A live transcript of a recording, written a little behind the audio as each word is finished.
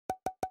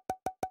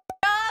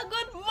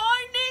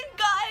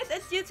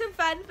YouTube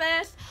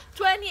FANFEST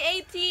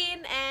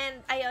 2018 and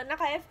ayun,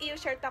 naka-FEU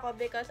shirt ako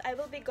because I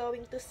will be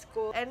going to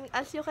school. And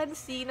as you can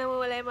see,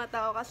 namumula yung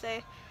mata ko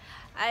kasi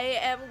I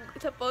am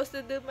supposed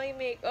to do my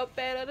makeup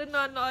pero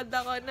nanonood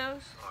ako ng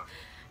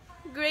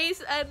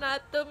Grey's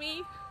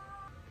Anatomy.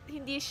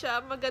 Hindi siya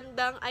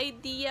magandang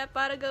idea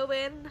para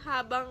gawin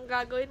habang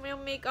gagawin mo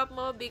yung makeup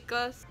mo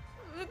because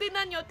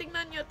tingnan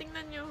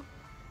nyo.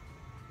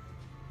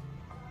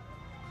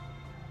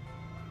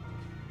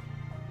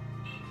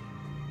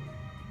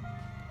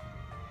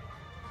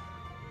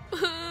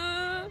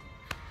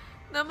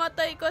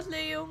 Namatay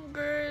kasi yung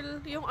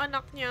girl, yung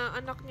anak niya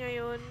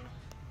yun.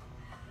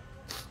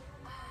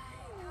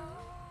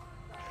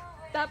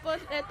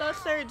 Tapos eto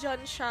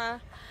surgeon siya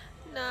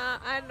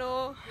na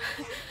ano,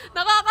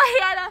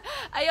 nakakahiya na.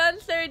 Ayun,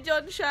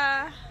 surgeon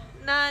siya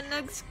na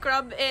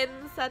nag-scrub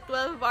in sa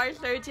 12-hour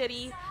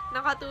surgery.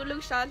 Nakatulog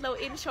siya, so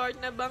in short,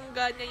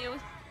 nabangga niya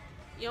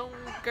yung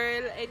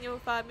girl and yung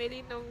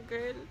family ng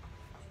girl.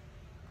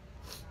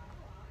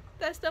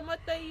 Tapos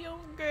namatay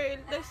yung girl.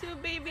 Tapos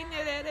yung baby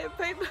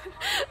nire-revive.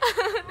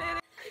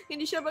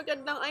 Hindi siya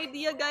magandang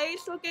idea,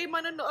 guys. Huwag kayo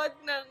manonood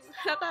ng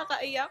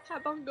nakakaiyak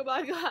habang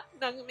gumagawa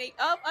ng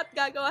makeup at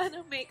gagawa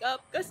ng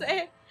makeup.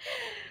 Kasi,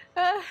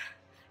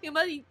 you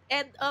might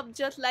end up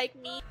just like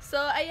me. So,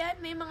 ayan,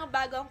 may mga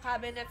bagong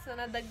cabinets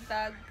na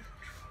nadagdag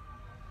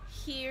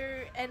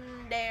here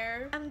and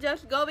there. I'm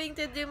just going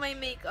to do my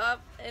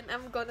makeup and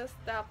I'm gonna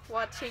stop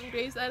watching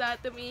Grey's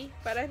Anatomy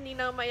para hindi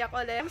na umayak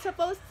ulit. I'm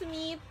supposed to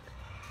meet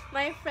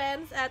my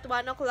friends at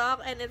 1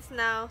 o'clock and it's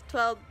now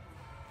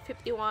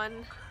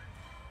 12:51.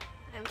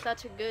 I'm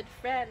such a good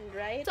friend,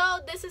 right?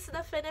 So, this is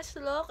the finished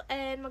look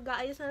and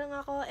mag-aayos na lang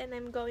ako and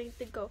I'm going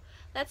to go.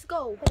 Let's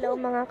go! Hello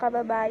mga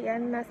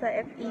kababayan, nasa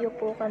FEU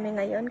po kami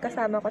ngayon.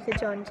 Kasama ko si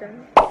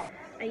Jonjon.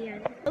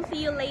 Ayan. I'll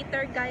see you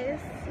later, guys.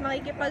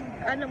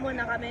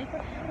 Muna kami.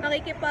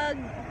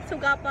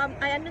 Makikipag-sugapam.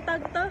 Ay, ano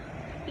tag to?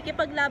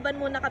 Makikipaglaban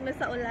muna kami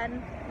sa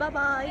ulan.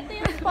 Bye-bye! Ito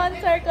yung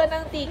sponsor ko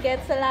ng ticket.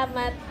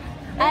 Salamat.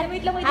 At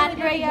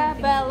Andrea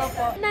Bello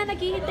po.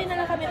 Naghihintay na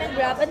lang kami ng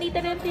Grab.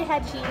 Andito na si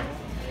ChaChi.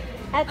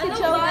 At si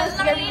Jonas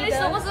Garrido. Nakalinis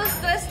ako sa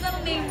stress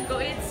ng name ko.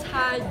 It's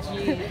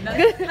Hajin.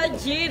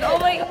 Hajin. Oh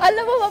my God.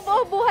 Alam mo,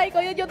 mabuhay ko.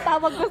 Yun yung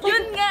tawag ko.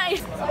 Yun nga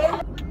eh.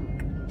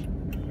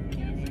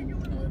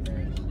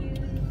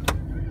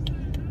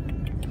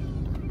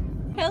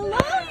 Hello,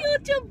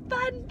 YouTube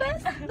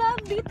FANFEST!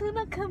 Nandito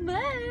na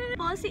kami!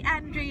 Po si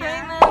Andrea.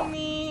 Hi,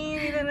 Mami!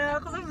 Dito na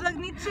ako sa vlog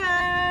ni Cha!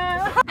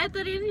 Ito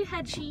rin si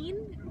Hajin.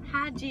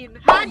 Hajin.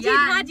 Thank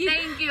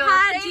you.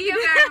 Thank you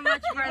very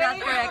much for that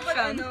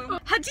correction.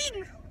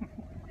 Hajin!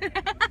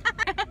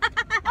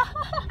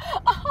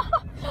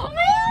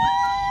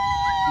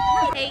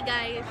 Hey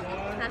guys,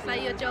 nasa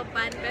YouTube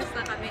FANFEST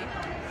na kami.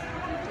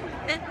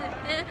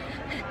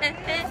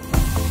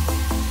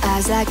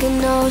 Eyes like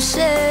an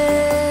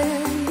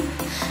ocean,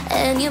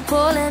 and you're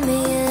pulling me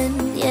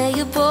in, yeah,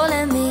 you're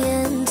pulling me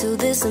into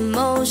this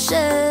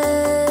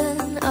emotion.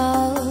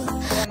 Oh,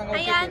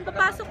 ayan,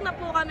 papasok na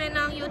po kami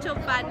ng YouTube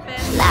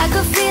FANFEST. like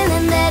a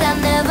feeling that I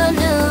never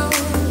knew,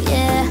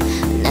 yeah,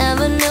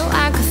 never knew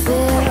I could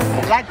feel.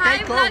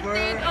 Hi, Vlog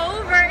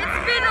Takeover! It's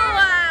been a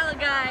while,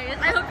 guys.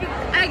 I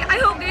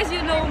hope guys you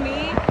know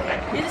me.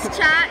 This is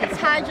Cha, it's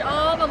Haj.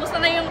 Oh, kamusta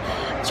na yung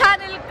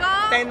channel ko?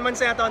 10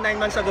 months na ito,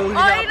 9 months ago, hindi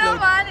Okay na-upload.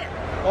 naman.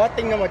 O,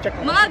 tingnan mo, check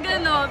mo. Mga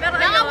gano, pero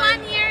Mga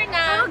ayun. 1 year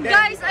na. Oh,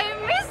 guys, I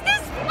miss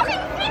this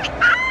fucking thing.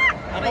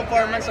 Ako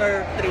 4 months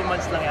or 3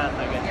 months lang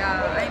yata. Ganyan.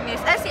 Yeah, I miss.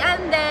 Si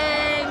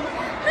Andeng.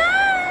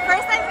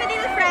 First time with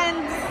these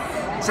friends.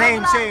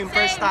 Same,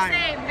 first time.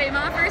 Same,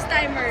 mga first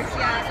timers.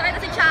 Yeah. So, ito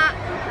si Cha.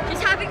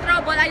 She's having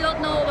trouble. I don't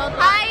know about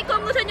what. Hi!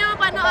 Kung gusto nyo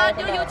mapanood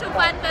yung YouTube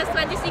FANFEST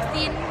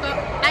 2016,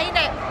 ay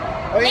hindi.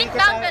 Link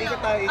down below.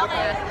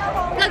 Okay.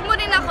 Plug mo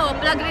rin ako.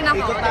 Plug rin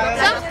ako. Ikot tayo.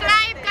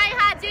 Subscribe kay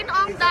Hajin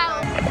Ong Dao.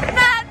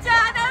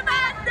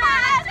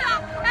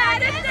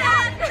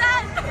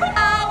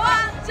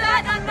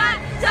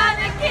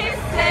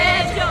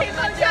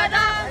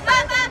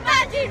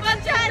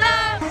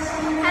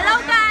 Hello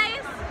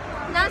guys!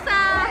 Nasa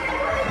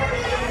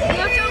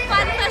YouTube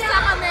FANFEST na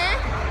kami.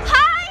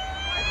 Hi!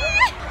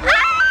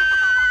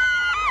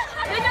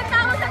 Yun yung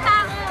tao sa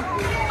tao.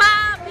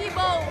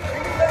 Pa-Bibo.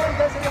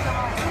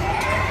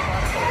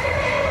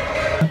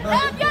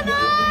 Love you,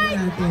 Noy!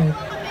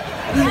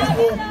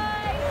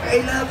 I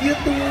love you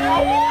too!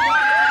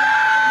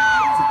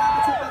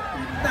 Salamat sa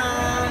pagpunta!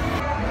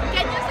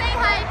 Can you say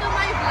hi to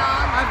my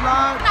vlog? Hi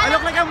vlog! I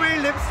look like I'm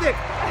wearing lipstick!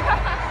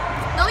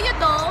 No, you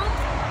don't.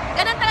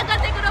 Ganun talaga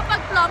siguro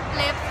pag plump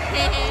lips.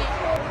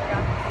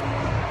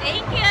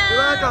 Thank you!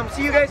 You're welcome!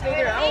 See you guys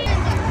later!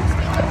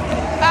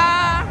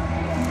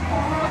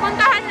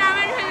 Pupuntahan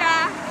namin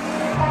sila.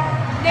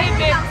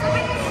 David.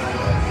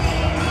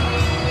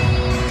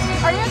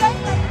 Are you guys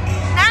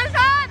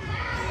Nelson!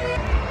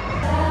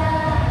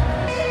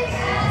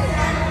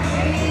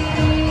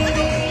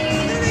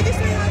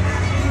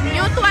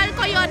 Mutual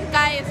ko yun,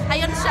 guys.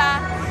 Ayun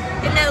siya.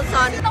 Si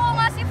Nelson. Ito ko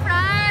nga si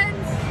Franz.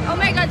 Oh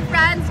my God,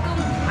 Franz.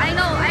 I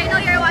know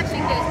you're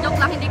watching this. Joke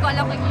lang, hindi ko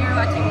alam kung you're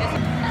watching this.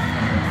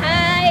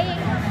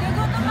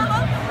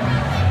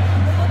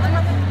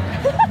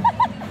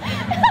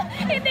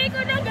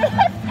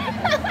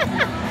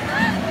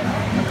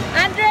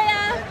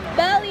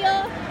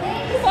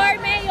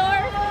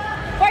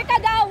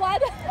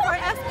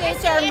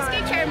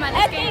 SK Chairman.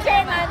 SK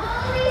Chairman.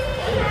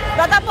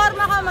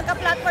 Plataforma ka,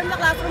 magka-platform na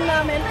classroom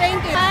namin. Thank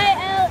you. Hi,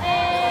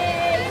 LA!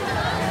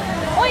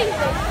 Uy!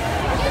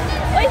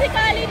 Uy, si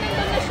Kali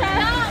nandun na siya.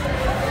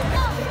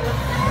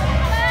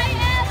 Hi,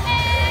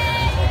 LA!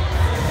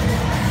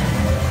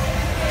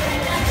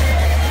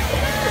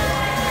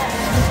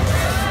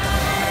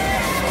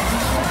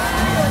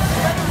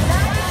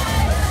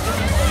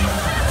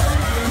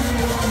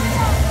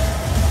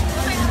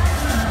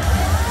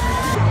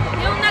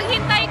 Yung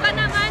naghintay ka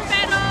naman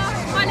pero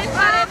malis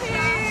pa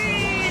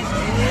rin.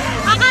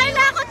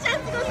 Akala ko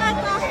chance ko na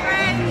to,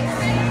 friends.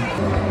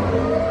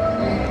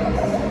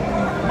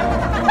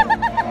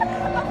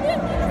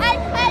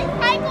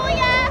 Hi,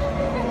 kuya!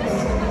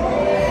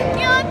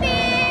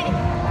 Cutie!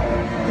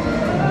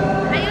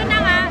 Ayun na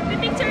nga,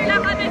 pipicture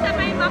lang kami sa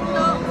may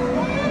McDo.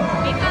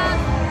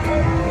 Because,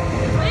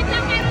 wait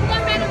lang, meron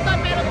doon.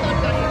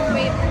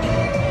 Wait.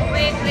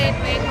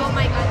 Oh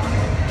my God.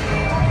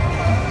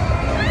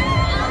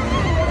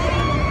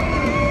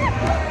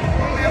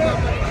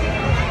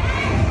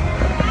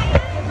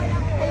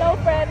 Hello,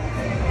 friends.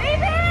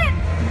 David!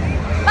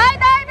 Bye,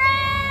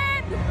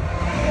 David!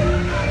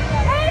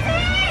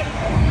 David!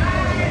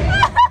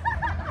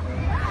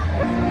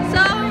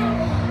 So,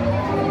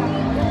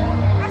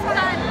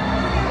 saan?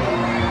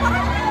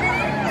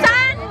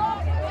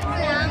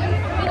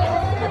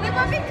 Hindi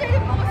pa picture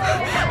po kasi.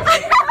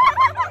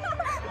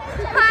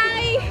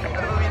 Hi!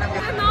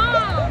 Ano?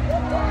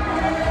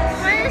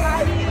 Where's...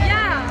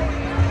 Yeah.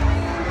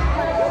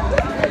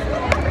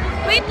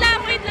 Wait lang.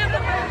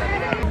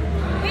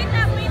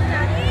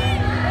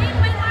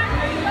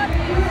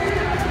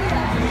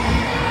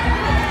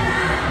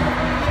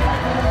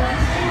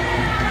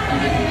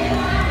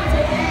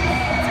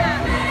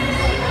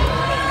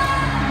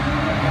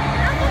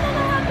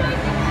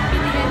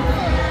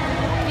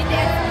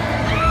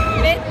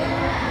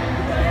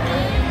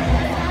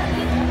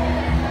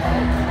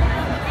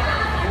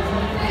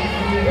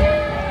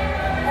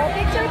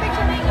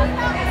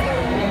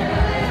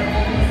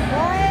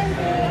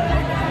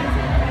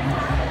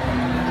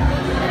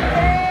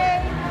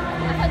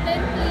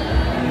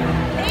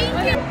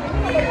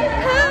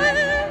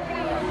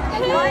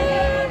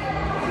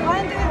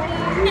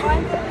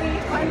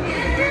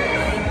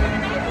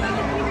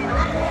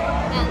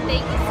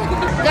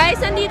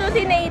 Guys, nandito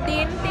si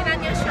Nadine. Tingnan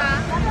niyo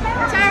siya.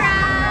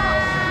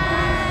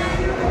 Charan!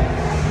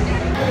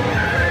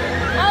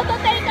 How to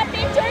take a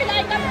picture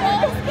like a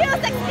pro?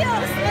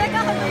 Excuse!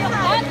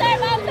 Counter!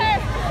 1, 2,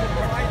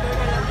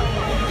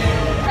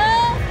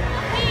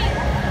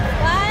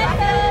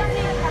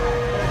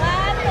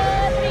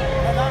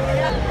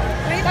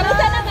 3.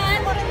 Kamusta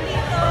naman?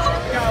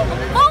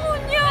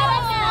 Mamunyo!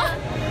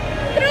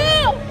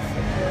 True!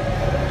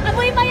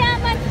 Amoy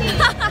mayaman din.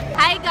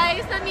 Hi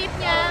guys, na-meet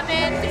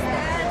namin si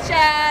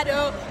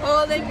Shadow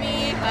holding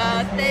me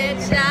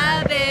hostage.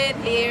 I've been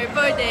here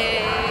for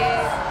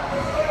days.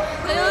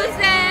 Who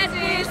says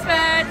this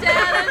for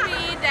telling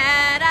me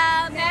that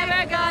I'm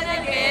never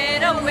gonna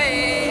get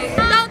away?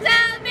 Don't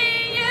tell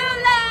me you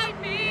like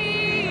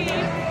me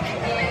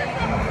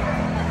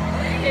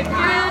if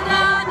you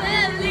don't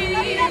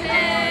believe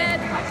it.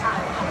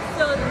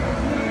 So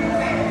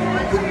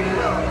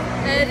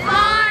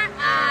before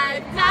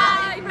I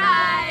dive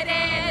right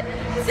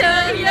into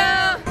you.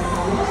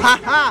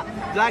 Haha!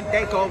 Vlog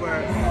takeover.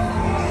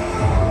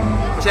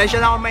 Pasensya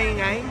na akong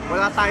maingay.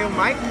 Wala tayong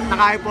mic.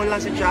 Naka-iPhone lang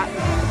si Cha.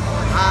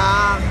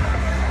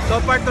 So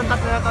far itong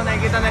tatlo na ito,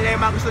 nakikita nila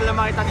yung mga gusto nila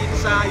makita dito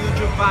sa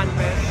YouTube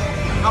FANFEST.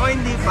 Ako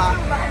hindi pa.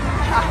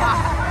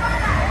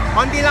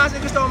 Konti lang kasi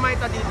gusto ko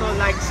makita dito,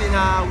 like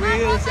sina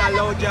Will, si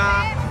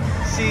Aloja,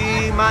 si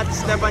Matt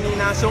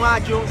Stefanina,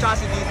 Sungajung, tsaka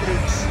si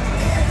Dietrix.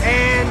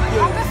 And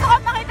yun. Gusto ko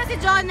makita si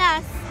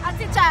Jonas at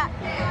si Cha.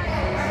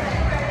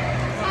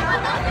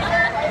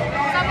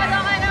 Sama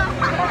daw kayo.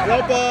 Hello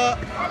po!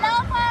 Hello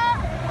po!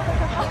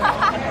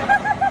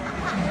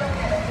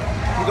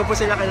 Hindi ko po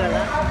sila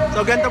kilala.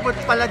 So ganito po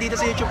pala dito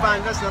sa YouTube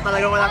FANFEST na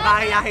talagang walang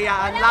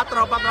kahiya-hiyaan. Lahat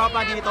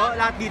tropa-tropa dito,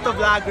 lahat dito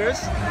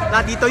vloggers,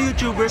 lahat dito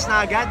YouTubers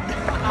na agad.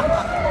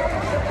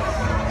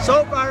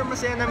 So far,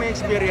 masaya na may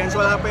experience.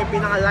 Wala pa yung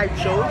pinaka-live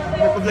show.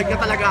 Nagpa-vlog na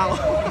talaga ako.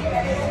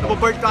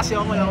 Napo-board kasi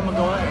ako, wala akong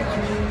magawa.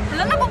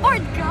 Wala na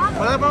board ka?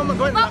 Wala pa akong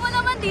magawa. Baka mo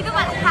naman dito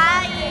pa.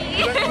 Hi!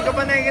 Hindi ko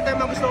pa nakikita yung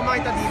mga gusto ko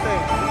makita dito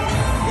eh.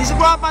 Isip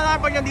ko pa na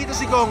pag nandito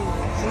si Gong,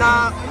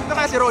 ito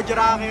kaya si Roger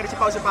Aker, si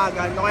Pao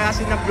Sipagan, o kaya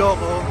si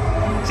Nagloko,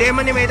 si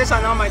Emma ni Mete,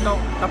 sana kamay ito.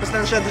 Tapos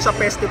na siya doon sa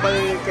festival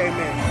kay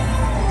Men.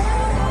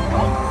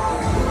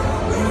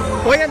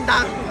 Uy, ang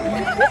dami!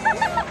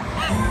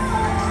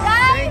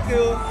 Thank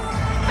you!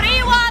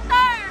 Free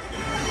water!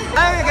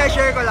 Ay guys,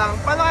 share ko lang.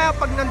 Paano kaya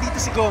pag nandito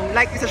si Gong?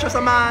 Like, isa siya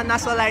sa mga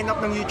nasa lineup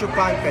ng YouTube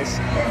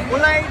FANFEST. Kung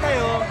nakikita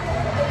nyo,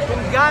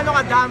 kung gaano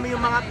kadami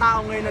yung mga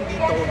tao ngayon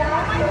nandito,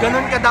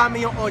 ganun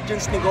kadami yung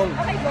audience ni Gong.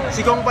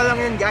 Si Gong pa lang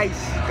yun guys,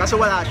 kaso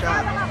wala siya.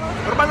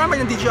 Pero paano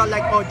naman yung digital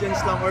like audience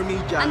lang or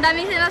media? Ang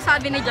daming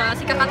sinasabi ni Jana,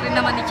 si Kakatrin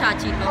naman ni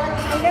ChaChi to.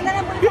 Ang ganda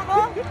ng bulsa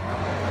ko.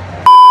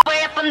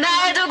 왜 아픈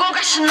날 두고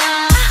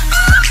가시나